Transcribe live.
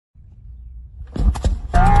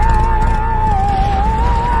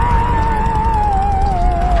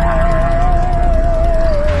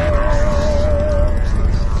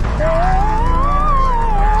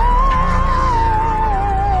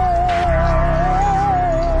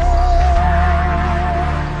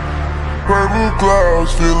Purple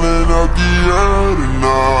clouds filling up the air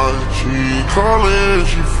tonight. She ain't calling,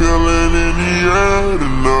 she feeling in the air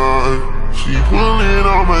tonight. She pulling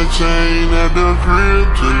on my chain at the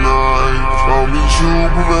Kryptonite. Call me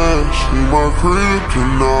Superman, she my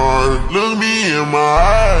Kryptonite. Look me in my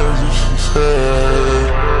eyes and she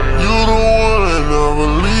said, you the one I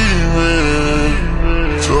never leaving.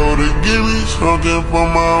 Told her give me something for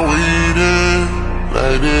my weedin'.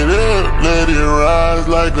 Light it up, let it rise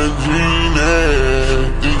like a genie.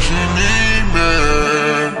 Think she need me.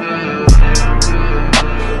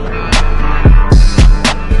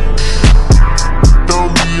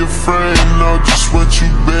 Don't be afraid, know just what you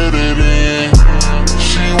better than.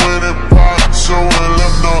 She went and popped, so I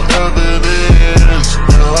left no evidence.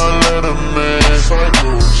 In her letter, man,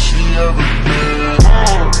 psycho, she ever been.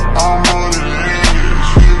 I'm on the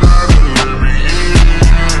edge, you gotta let me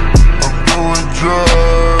in. I'm doing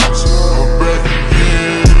drugs, I'm back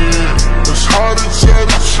again. It's hard to tell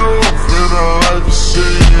the truth, and I like to say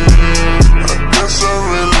it. I guess I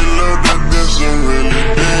really loved her, guess I really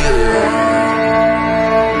did.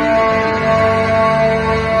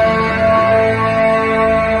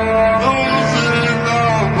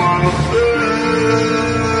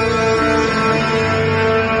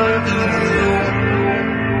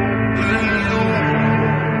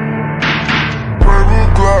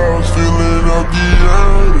 Filling up the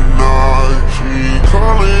air tonight. She ain't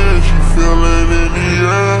calling, she feeling in the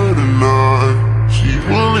air tonight. She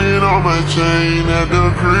pulling on my chain at the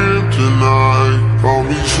Kryptonite. Call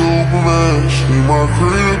me Superman, she my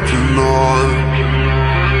Kryptonite.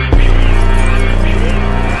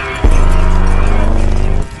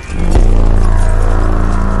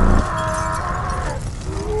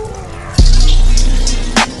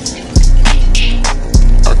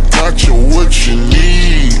 What you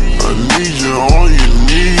need, I need you on your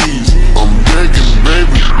knees. I'm begging,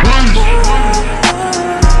 baby, please.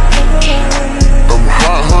 I'm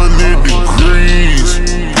hot 100 degrees,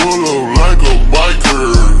 pull up like a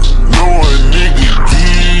biker, know a nigga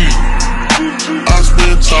geek. I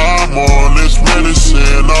spend time on this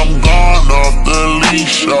medicine, I'm gone off the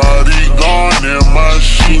leash. Shawty gone in my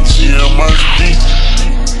sheets, in my sheets.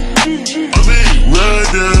 I mean,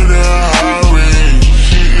 redder than highway.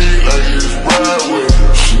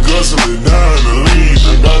 Hustling down the lead, I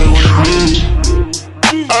got it with me.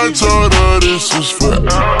 I told her this is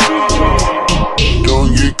forever.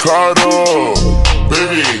 Don't get caught up,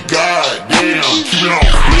 baby. Goddamn, keep it on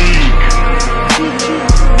clean.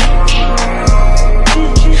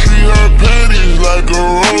 Treat her panties like a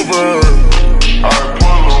rover. I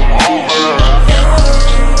pull them over.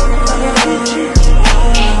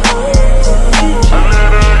 I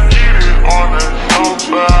let her eat it on the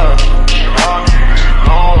sofa.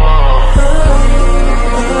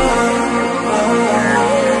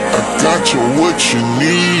 Got you what you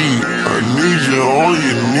need.